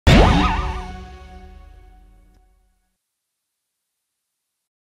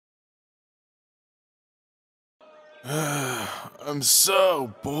I'm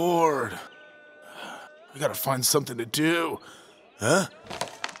so bored. I gotta find something to do. Huh?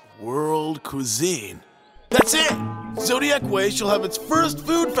 World cuisine. That's it! Zodiac Way shall have its first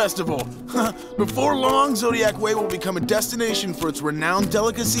food festival. Before long, Zodiac Way will become a destination for its renowned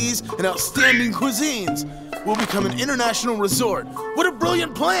delicacies and outstanding cuisines. We'll become an international resort. What a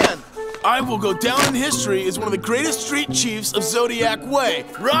brilliant plan! I will go down in history as one of the greatest street chiefs of Zodiac Way.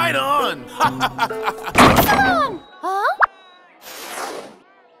 Right on! Epsilon! Huh?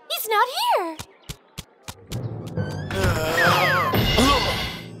 He's not here.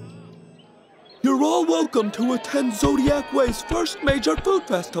 You're all welcome to attend Zodiac Way's first major food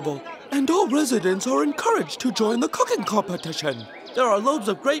festival. And all residents are encouraged to join the cooking competition. There are loads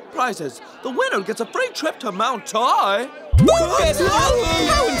of great prizes. The winner gets a free trip to Mount Tai. Food festival?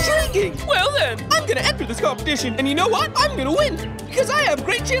 How intriguing! Well then, I'm gonna enter this competition, and you know what? I'm gonna win, because I have a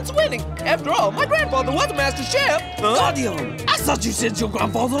great chance of winning. After all, my grandfather was a master chef. Guardian, I thought you said your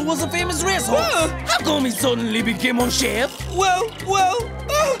grandfather was a famous racehorse. How come he suddenly became a chef? Well,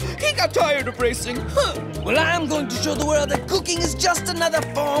 he got tired of racing. Well, I'm going to show the world that cooking is just another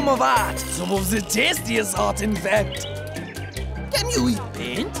form of art. Some of the tastiest art, in fact. Can you eat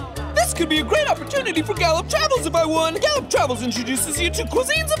paint? This could be a great opportunity for Gallop Travels if I won. Gallop Travels introduces you to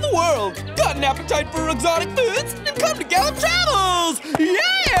cuisines of the world. Got an appetite for exotic foods? Then come to Gallop Travels!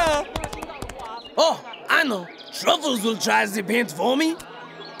 Yeah! Oh, I know. Truffles will try the paint for me.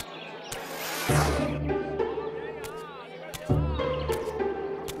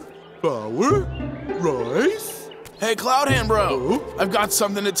 Flour? Rice? Hey, Cloudhand Bro, I've got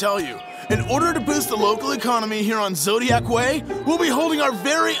something to tell you. In order to boost the local economy here on Zodiac Way, we'll be holding our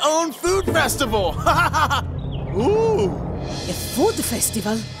very own food festival. Ooh! A food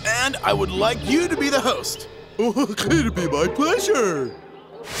festival? And I would like you to be the host. Oh, it'd be my pleasure.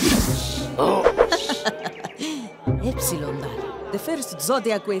 Epsilon, the first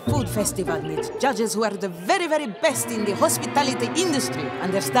Zodiac Way food festival needs judges who are the very, very best in the hospitality industry.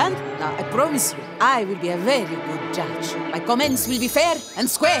 Understand? Now, I promise you, I will be a very good judge. My comments will be fair and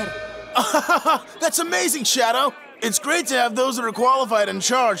square. That's amazing, Shadow. It's great to have those that are qualified in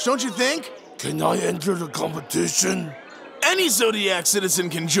charge, don't you think? Can I enter the competition? Any Zodiac citizen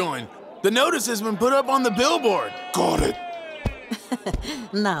can join. The notice has been put up on the billboard. Got it.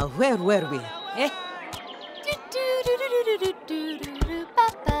 Now, where were we?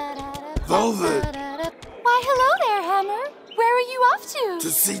 Velvet! Why, hello there, Hammer. Where are you off to? To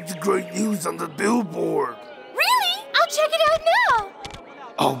see the great news on the billboard. Really? I'll check it out now.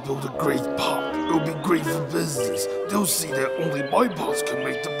 I'll build a great pot. It'll be great for business. They'll see that only my boss can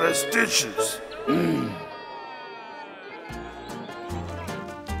make the best dishes.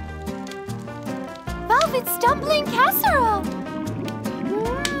 Velvet's dumpling casserole.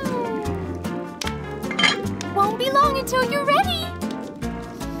 Won't be long until you're ready.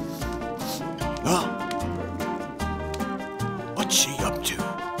 What's she up to?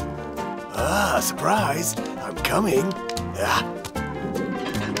 Surprise. I'm coming.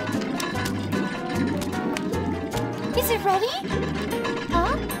 Is it ready?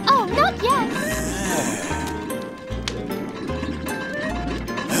 Huh? Oh, not yet.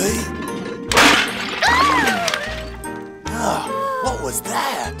 Hey. What was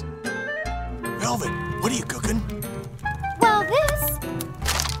that? Velvet, what are you cooking? Well, this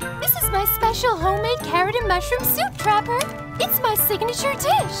is my special homemade carrot and mushroom soup, Trapper. It's my signature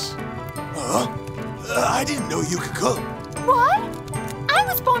dish. I didn't know you could cook. What? I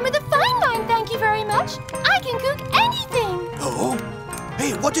was born with a fine mind, thank you very much. I can cook anything. Oh?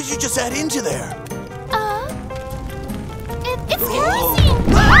 Hey, what did you just add into there? It's kerosene.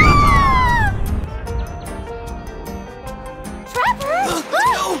 Trapper!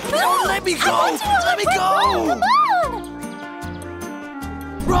 No, let me go! Let me go! Come on!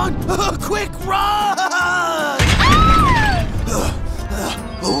 Run! Quick, run!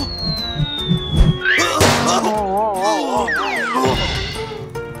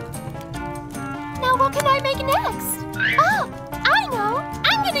 Now what can I make next? Oh, I know!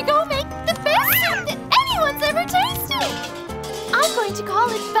 I'm gonna go make the best soup that anyone's ever tasted! I'm going to call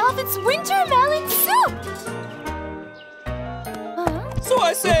it Velvet's Winter Melon Soup! So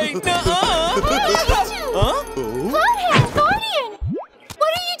I say, nuh-uh. Cloudhand, Guardian!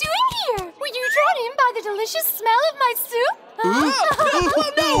 What are you doing here? Were you drawn in by the delicious smell of my soup?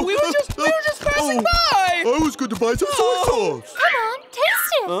 Oh, no, we were just passing by. I was going to buy some soy sauce. Come on,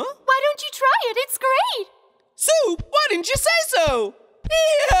 taste it! Why don't you try it? It's great! Soup? Why didn't you say so?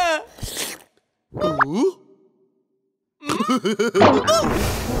 Yeah.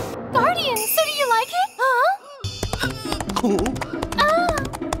 Guardian, so do you like it? Huh?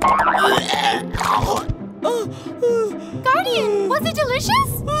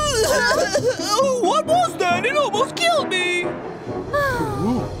 delicious? What was that? It almost killed me.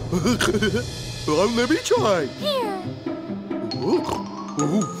 Well, let me try. Here.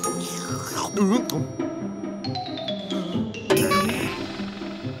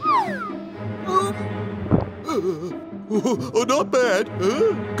 Oh, not bad.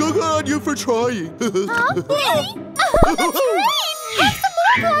 Good on you for trying. Really? Oh, that's great! Have some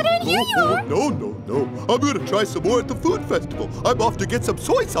more, Cloud, here you are. No. I'm gonna try some more at the food festival. I'm off to get some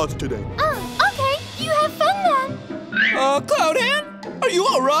soy sauce today. Okay. You have fun then. Cloudhand, are you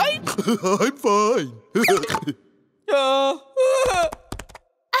all right? I'm fine.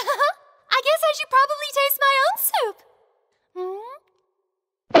 I guess I should probably taste my own soup.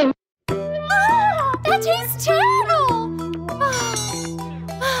 That tastes terrible.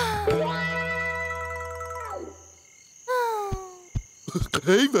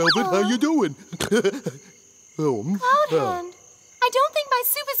 Hey, Velvet, how you doing? Cloudhand, I don't think my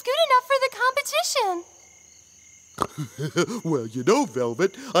soup is good enough for the competition. Well, you know,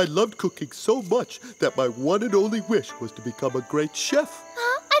 Velvet, I loved cooking so much that my one and only wish was to become a great chef.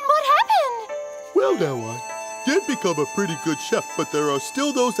 And what happened? Well, now I did become a pretty good chef, but there are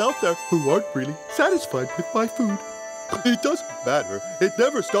still those out there who aren't really satisfied with my food. It doesn't matter. It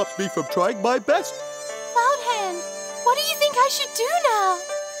never stops me from trying my best. Cloudhand, what do you think I should do now?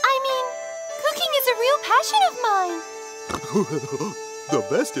 I mean, cooking is a real passion of mine. The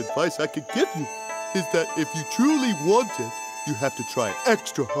best advice I could give you is that if you truly want it, you have to try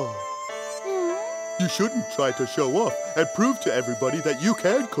extra hard. You shouldn't try to show off and prove to everybody that you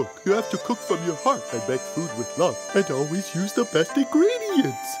can cook. You have to cook from your heart and make food with love and always use the best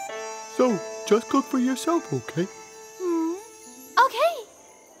ingredients. So, just cook for yourself, okay? Okay.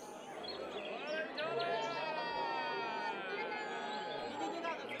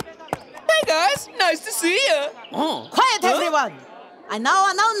 Hey guys, nice to see you. Quiet, everyone! I now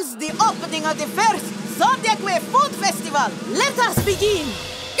announce the opening of the first Zodiac Way Food Festival. Let us begin!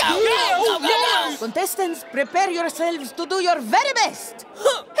 Go! Contestants, prepare yourselves to do your very best.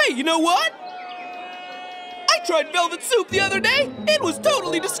 Hey, you know what? I tried velvet soup the other day. It was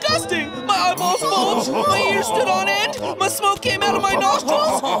totally disgusting. My eyeballs bulged, my ears stood on end, my smoke came out of my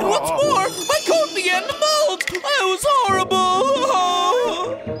nostrils, and what's more, my coat began to mold. It was horrible.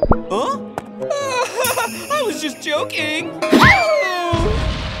 I was just joking.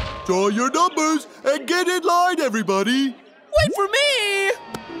 Draw your numbers and get in line, everybody. Wait for me.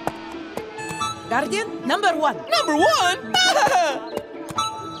 Guardian, number 1. Number 1?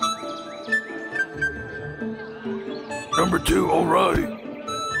 Number 2, all right.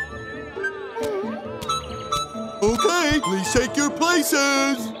 Okay, please take your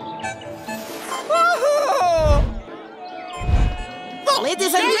places.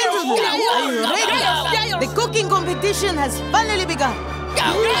 Ladies and gentlemen, are you ready? The cooking competition has finally begun.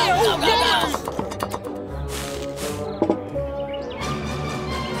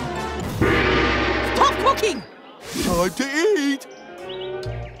 Stop cooking! Time to eat.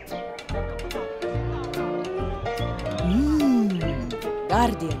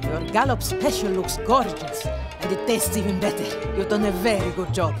 Guardian, your Gallop special looks gorgeous. And it tastes even better. You've done a very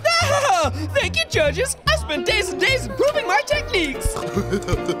good job. Thank you, judges. I spent days and days improving my techniques.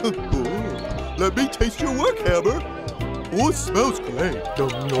 Let me taste your work, Hammer. Oh, it smells great.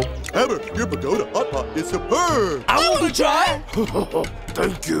 Hammer, your pagoda hot pot is superb. I want to try.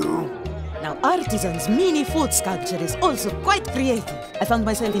 Thank you. Now, Artisan's mini food sculpture is also quite creative. I found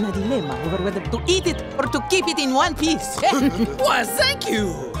myself in a dilemma over whether to eat it or to keep it in one piece. Why, thank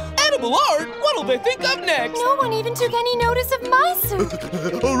you. Edible art? What'll they think of next? No one even took any notice of my soup.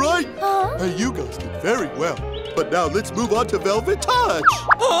 All right. Huh? Hey, you guys did very well. But now let's move on to Velvet Touch.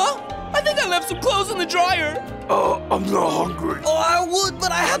 Huh? I think I left some clothes in the dryer. I'm not hungry. Oh, I would,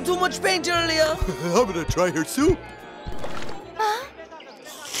 but I had too much paint earlier. I'm gonna try her soup.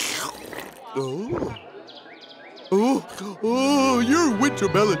 Oh, your winter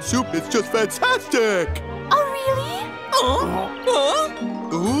melon soup is just fantastic. Oh, really?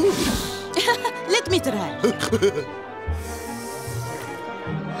 Ooh. Let me try.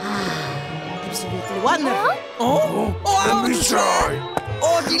 Absolutely wonderful. Oh, I want to try.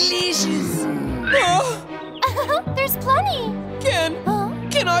 Oh, delicious. There's plenty.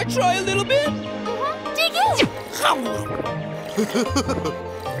 Can I try a little bit? Dig in.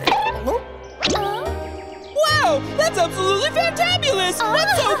 Wow, that's absolutely fantabulous.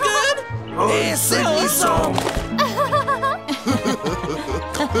 That's so good. Hey, send me some.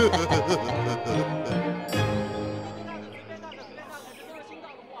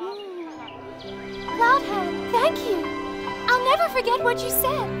 Cloudhand, thank you. I'll never forget what you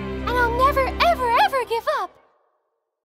said, and I'll never